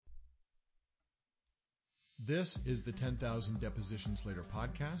This is the 10,000 Depositions Later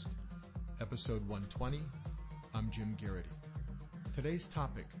podcast, episode 120. I'm Jim Garrity. Today's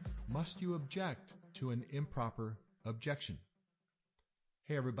topic, must you object to an improper objection?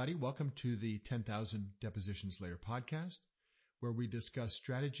 Hey everybody, welcome to the 10,000 Depositions Later podcast, where we discuss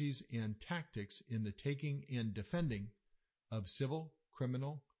strategies and tactics in the taking and defending of civil,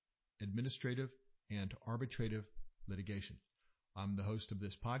 criminal, administrative, and arbitrative litigation. I'm the host of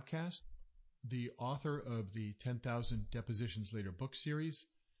this podcast, the author of the 10,000 Depositions Later book series,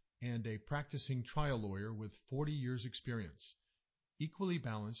 and a practicing trial lawyer with 40 years experience, equally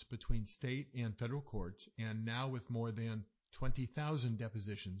balanced between state and federal courts, and now with more than 20,000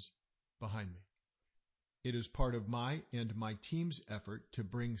 depositions behind me. It is part of my and my team's effort to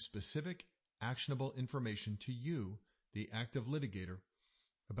bring specific, actionable information to you, the active litigator,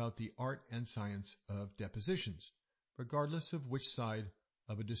 about the art and science of depositions, regardless of which side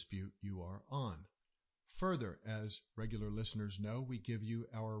of a dispute you are on. Further, as regular listeners know, we give you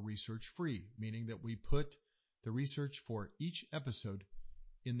our research free, meaning that we put the research for each episode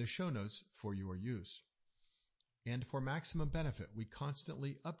in the show notes for your use. And for maximum benefit, we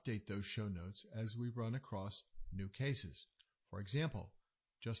constantly update those show notes as we run across new cases. For example,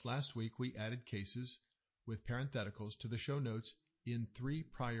 just last week we added cases with parentheticals to the show notes in 3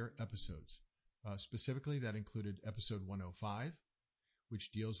 prior episodes. Specifically, that included episode 105,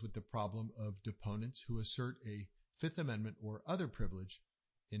 which deals with the problem of deponents who assert a Fifth Amendment or other privilege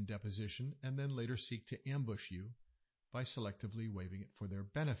in deposition and then later seek to ambush you by selectively waiving it for their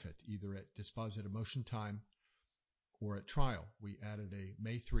benefit, either at dispositive motion time or at trial. We added a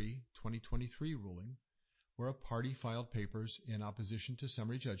May 3, 2023 ruling where a party filed papers in opposition to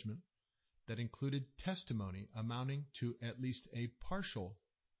summary judgment that included testimony amounting to at least a partial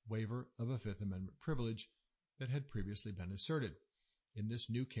waiver of a Fifth Amendment privilege that had previously been asserted. In this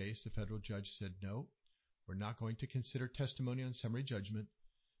new case, the federal judge said, no, we're not going to consider testimony on summary judgment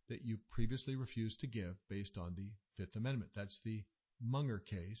that you previously refused to give based on the Fifth Amendment. That's the Munger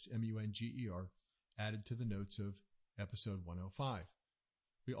case, M-U-N-G-E-R, added to the notes of episode 105.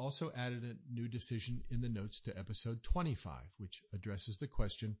 We also added a new decision in the notes to episode 25, which addresses the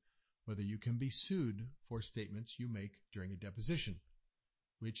question whether you can be sued for statements you make during a deposition,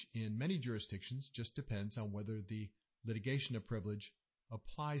 which in many jurisdictions just depends on whether the litigation of privilege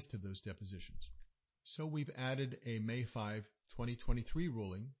applies to those depositions. So we've added a May 5, 2023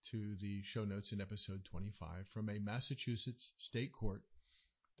 ruling to the show notes in episode 25 from a Massachusetts state court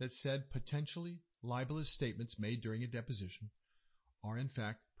that said potentially libelous statements made during a deposition are in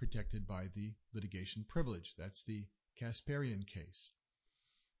fact protected by the litigation privilege. That's the Kasparov case.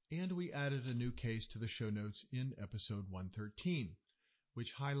 And we added a new case to the show notes in episode 113,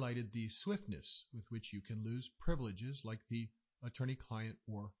 which highlighted the swiftness with which you can lose privileges like the attorney-client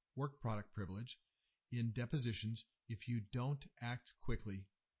or work product privilege in depositions if you don't act quickly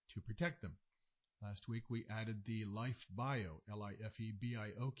to protect them. Last week we added the Life-Bio,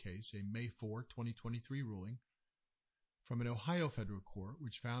 L-I-F-E-B-I-O case, a May 4, 2023 ruling from an Ohio federal court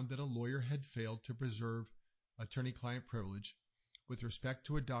which found that a lawyer had failed to preserve attorney-client privilege with respect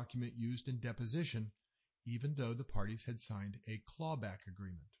to a document used in deposition even though the parties had signed a clawback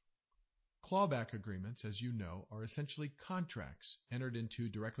agreement. Clawback agreements, as you know, are essentially contracts entered into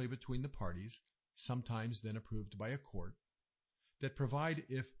directly between the parties, sometimes then approved by a court, that provide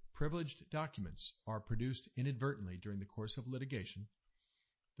if privileged documents are produced inadvertently during the course of litigation,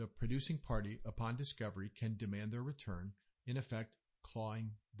 the producing party, upon discovery, can demand their return, in effect clawing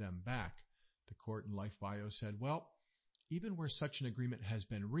them back. The court in Life-Bio said, well, even where such an agreement has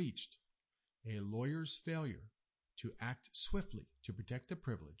been reached, a lawyer's failure to act swiftly to protect the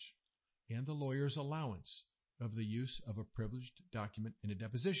privilege and the lawyer's allowance of the use of a privileged document in a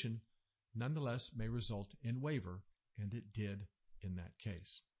deposition nonetheless may result in waiver, and it did in that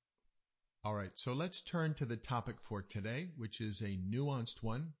case. All right, so let's turn to the topic for today, which is a nuanced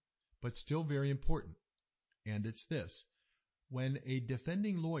one, but still very important. And it's this: when a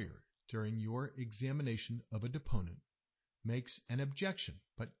defending lawyer, during your examination of a deponent, makes an objection,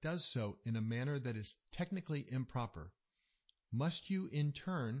 but does so in a manner that is technically improper, must you in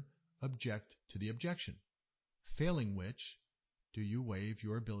turn object to the objection? Failing which, do you waive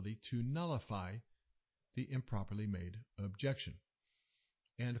your ability to nullify the improperly made objection?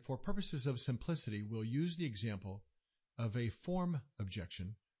 And for purposes of simplicity, we'll use the example of a form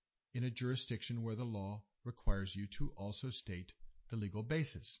objection in a jurisdiction where the law requires you to also state the legal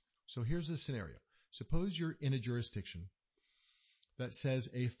basis. So here's the scenario. Suppose you're in a jurisdiction that says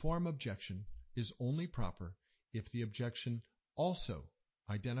a form objection is only proper if the objection also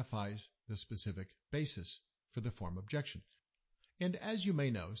identifies the specific basis for the form objection. And as you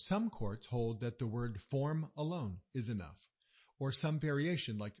may know, some courts hold that the word form alone is enough, or some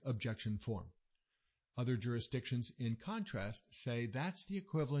variation like objection form. Other jurisdictions, in contrast, say that's the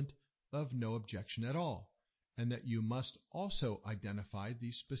equivalent of no objection at all, and that you must also identify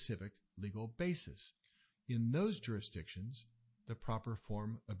the specific legal basis. In those jurisdictions, the proper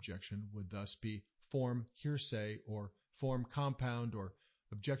form objection would thus be form hearsay or form compound or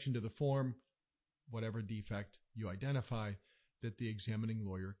objection to the form, whatever defect you identify, that the examining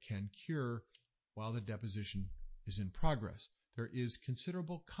lawyer can cure while the deposition is in progress. There is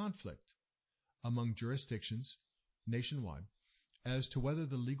considerable conflict among jurisdictions nationwide as to whether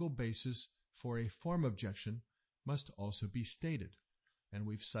the legal basis for a form objection must also be stated. And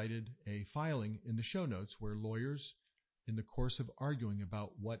we've cited a filing in the show notes where lawyers, in the course of arguing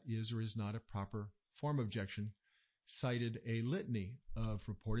about what is or is not a proper form objection, cited a litany of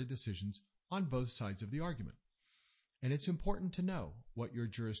reported decisions on both sides of the argument. And it's important to know what your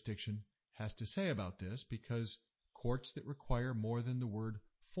jurisdiction has to say about this, because courts that require more than the word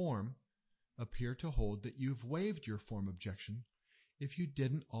form appear to hold that you've waived your form objection if you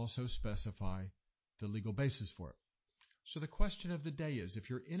didn't also specify the legal basis for it. So the question of the day is,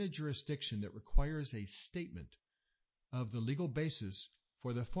 if you're in a jurisdiction that requires a statement of the legal basis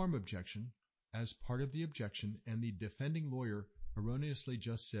for the form objection as part of the objection and the defending lawyer erroneously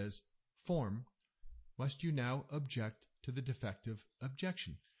just says form, must you now object to the defective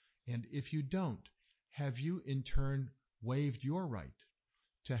objection? And if you don't, have you in turn waived your right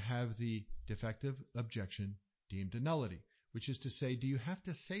to have the defective objection deemed a nullity? Which is to say, do you have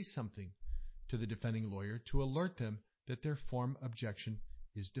to say something to the defending lawyer to alert them that their form objection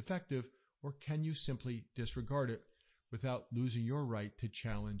is defective, or can you simply disregard it without losing your right to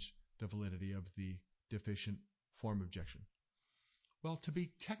challenge the validity of the deficient form objection? Well, to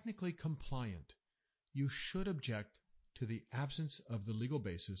be technically compliant, you should object to the absence of the legal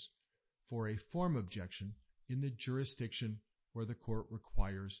basis for a form objection in the jurisdiction where the court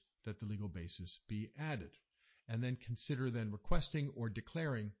requires that the legal basis be added, and then consider requesting or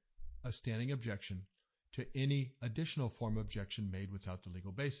declaring a standing objection to any additional form objection made without the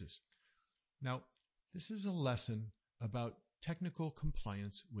legal basis. Now, this is a lesson about technical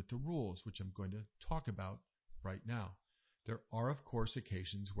compliance with the rules, which I'm going to talk about right now. There are, of course,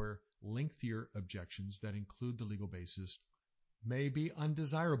 occasions where lengthier objections that include the legal basis may be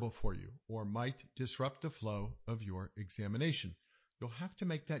undesirable for you or might disrupt the flow of your examination. You'll have to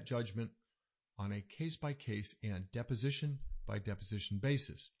make that judgment on a case-by-case and deposition-by-deposition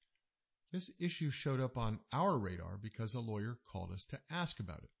basis. This issue showed up on our radar because a lawyer called us to ask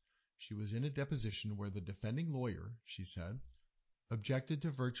about it. She was in a deposition where the defending lawyer, she said, objected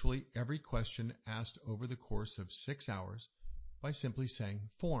to virtually every question asked over the course of 6 hours by simply saying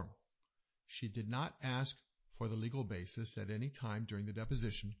form. She did not ask for the legal basis at any time during the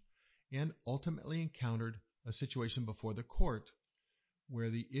deposition and ultimately encountered a situation before the court where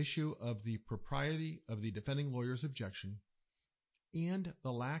the issue of the propriety of the defending lawyer's objection and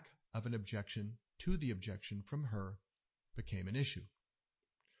the lack of an objection to the objection from her became an issue.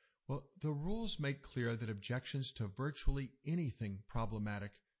 Well, the rules make clear that objections to virtually anything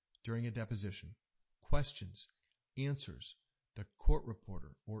problematic during a deposition, questions, answers, the court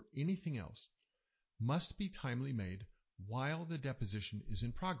reporter, or anything else must be timely made while the deposition is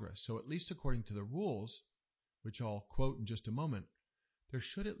in progress. So at least according to the rules, which I'll quote in just a moment, there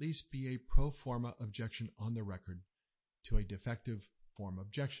should at least be a pro forma objection on the record to a defective form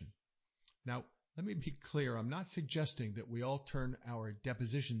objection. Now, let me be clear. I'm not suggesting that we all turn our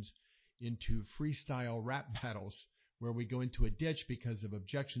depositions into freestyle rap battles where we go into a ditch because of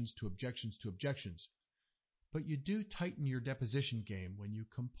objections to objections to objections. But you do tighten your deposition game when you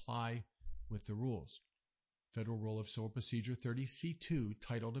comply with the rules. Federal Rule of Civil Procedure 30C2,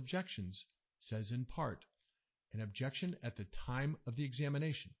 titled Objections, says in part, an objection at the time of the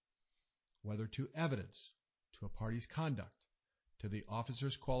examination, whether to evidence, to a party's conduct, to the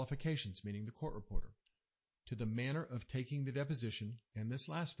officer's qualifications, meaning the court reporter, to the manner of taking the deposition, and this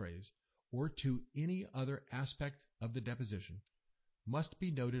last phrase, or to any other aspect of the deposition, must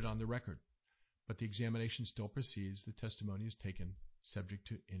be noted on the record, but the examination still proceeds. The testimony is taken subject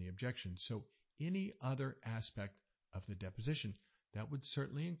to any objection. So any other aspect of the deposition, that would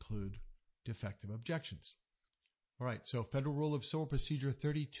certainly include defective objections. All right, so Federal Rule of Civil Procedure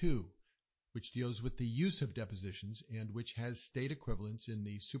 32, which deals with the use of depositions and which has state equivalents in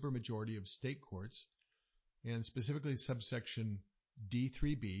the supermajority of state courts, and specifically subsection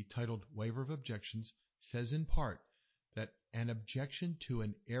D3B, titled Waiver of Objections, says in part that an objection to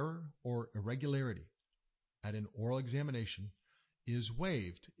an error or irregularity at an oral examination is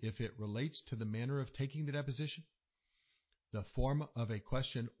waived if it relates to the manner of taking the deposition, the form of a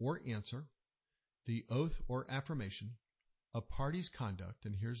question or answer, the oath or affirmation, a party's conduct,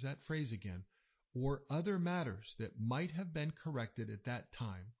 and here's that phrase again, or other matters that might have been corrected at that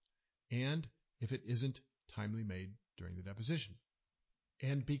time, and if it isn't timely made during the deposition.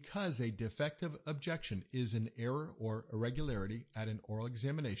 And because a defective objection is an error or irregularity at an oral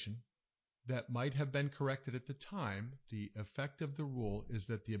examination that might have been corrected at the time, the effect of the rule is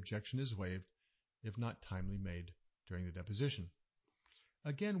that the objection is waived if not timely made during the deposition.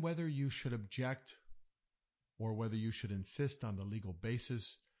 Again, whether you should object or whether you should insist on the legal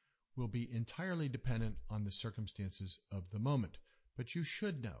basis will be entirely dependent on the circumstances of the moment. But you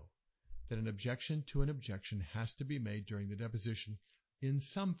should know that an objection to an objection has to be made during the deposition in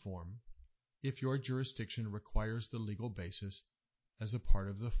some form if your jurisdiction requires the legal basis as a part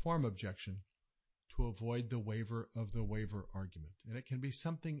of the form objection to avoid the waiver of the waiver argument. And it can be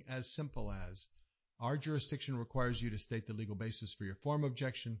something as simple as, our jurisdiction requires you to state the legal basis for your form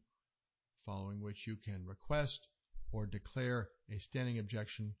objection, following which you can request or declare a standing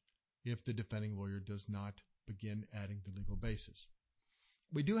objection if the defending lawyer does not begin adding the legal basis.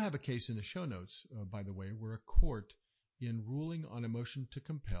 We do have a case in the show notes, by the way, where a court, in ruling on a motion to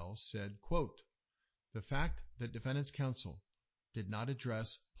compel, said, quote, "The fact that defendant's counsel did not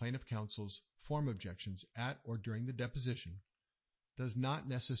address plaintiff counsel's form objections at or during the deposition does not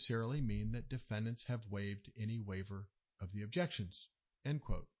necessarily mean that defendants have waived any waiver of the objections," end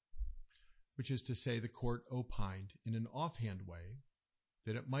quote. Which is to say, the court opined in an offhand way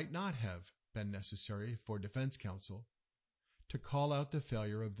that it might not have been necessary for defense counsel to call out the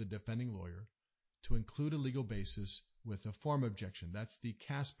failure of the defending lawyer to include a legal basis with a form objection. That's the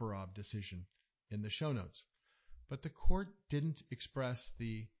Kasparov decision in the show notes. But the court didn't express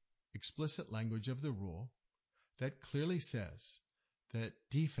the explicit language of the rule that clearly says that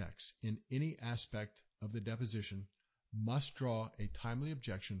defects in any aspect of the deposition must draw a timely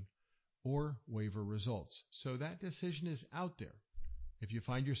objection or waiver results. So that decision is out there if you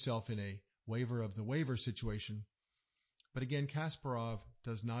find yourself in a waiver of the waiver situation. But again, Kasparov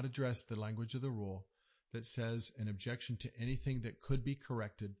does not address the language of the rule that says an objection to anything that could be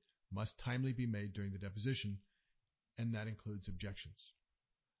corrected must timely be made during the deposition, and that includes objections.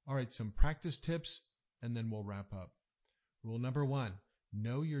 All right, some practice tips, and then we'll wrap up. Rule number 1,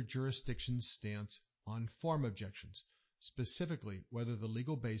 know your jurisdiction's stance on form objections, specifically whether the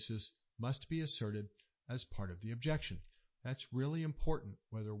legal basis must be asserted as part of the objection. That's really important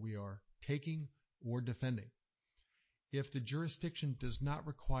whether we are taking or defending. If the jurisdiction does not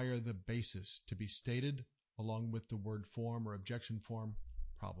require the basis to be stated along with the word form or objection form,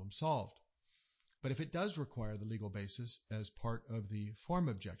 problem solved. But if it does require the legal basis as part of the form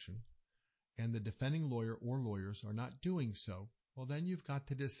objection, and the defending lawyer or lawyers are not doing so, well, then you've got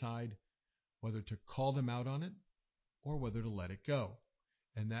to decide whether to call them out on it or whether to let it go.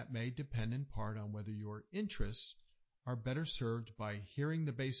 And that may depend in part on whether your interests are better served by hearing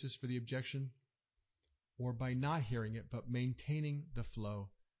the basis for the objection or by not hearing it but maintaining the flow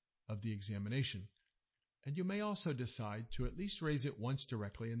of the examination. And you may also decide to at least raise it once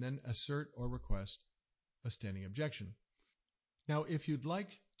directly and then assert or request a standing objection. Now, if you'd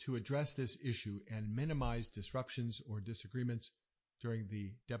like to address this issue and minimize disruptions or disagreements during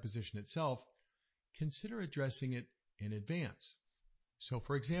the deposition itself, consider addressing it in advance. So,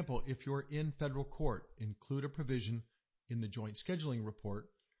 for example, if you're in federal court, include a provision in the joint scheduling report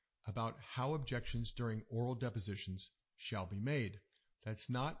about how objections during oral depositions shall be made. That's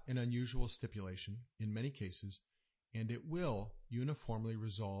not an unusual stipulation in many cases, and it will uniformly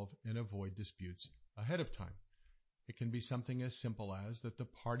resolve and avoid disputes ahead of time. It can be something as simple as that the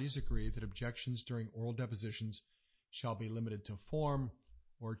parties agree that objections during oral depositions shall be limited to form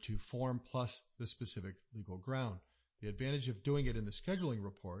or to form plus the specific legal ground. The advantage of doing it in the scheduling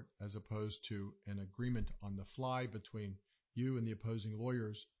report, as opposed to an agreement on the fly between you and the opposing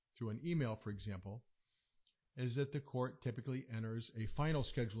lawyers through an email, for example, is that the court typically enters a final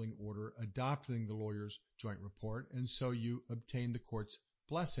scheduling order adopting the lawyer's joint report, and so you obtain the court's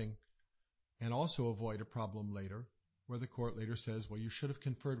blessing and also avoid a problem later where the court later says, well, you should have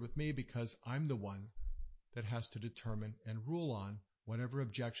conferred with me because I'm the one that has to determine and rule on whatever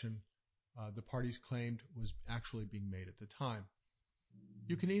objection the parties claimed was actually being made at the time.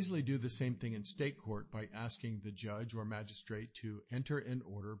 You can easily do the same thing in state court by asking the judge or magistrate to enter an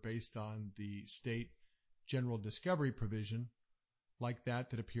order based on the state general discovery provision like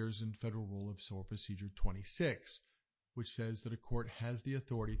that appears in Federal Rule of Civil Procedure 26, which says that a court has the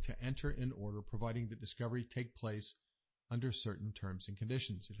authority to enter an order providing that discovery take place under certain terms and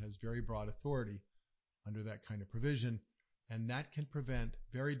conditions. It has very broad authority under that kind of provision, and that can prevent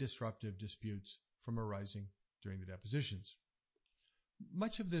very disruptive disputes from arising during the depositions.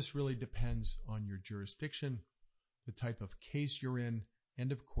 Much of this really depends on your jurisdiction, the type of case you're in,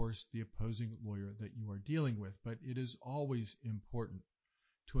 and of course the opposing lawyer that you are dealing with. But it is always important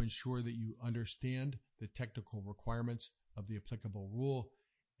to ensure that you understand the technical requirements of the applicable rule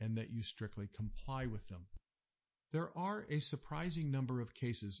and that you strictly comply with them. There are a surprising number of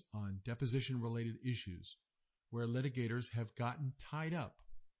cases on deposition-related issues where litigators have gotten tied up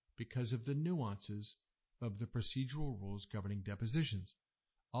because of the nuances of the procedural rules governing depositions.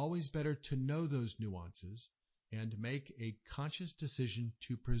 Always better to know those nuances and make a conscious decision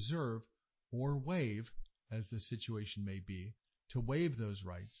to preserve or waive, as the situation may be, to waive those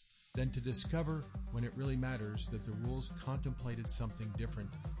rights than to discover when it really matters that the rules contemplated something different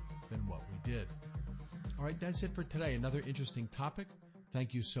than what we did. All right, that's it for today. Another interesting topic.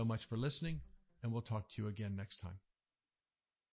 Thank you so much for listening, and we'll talk to you again next time.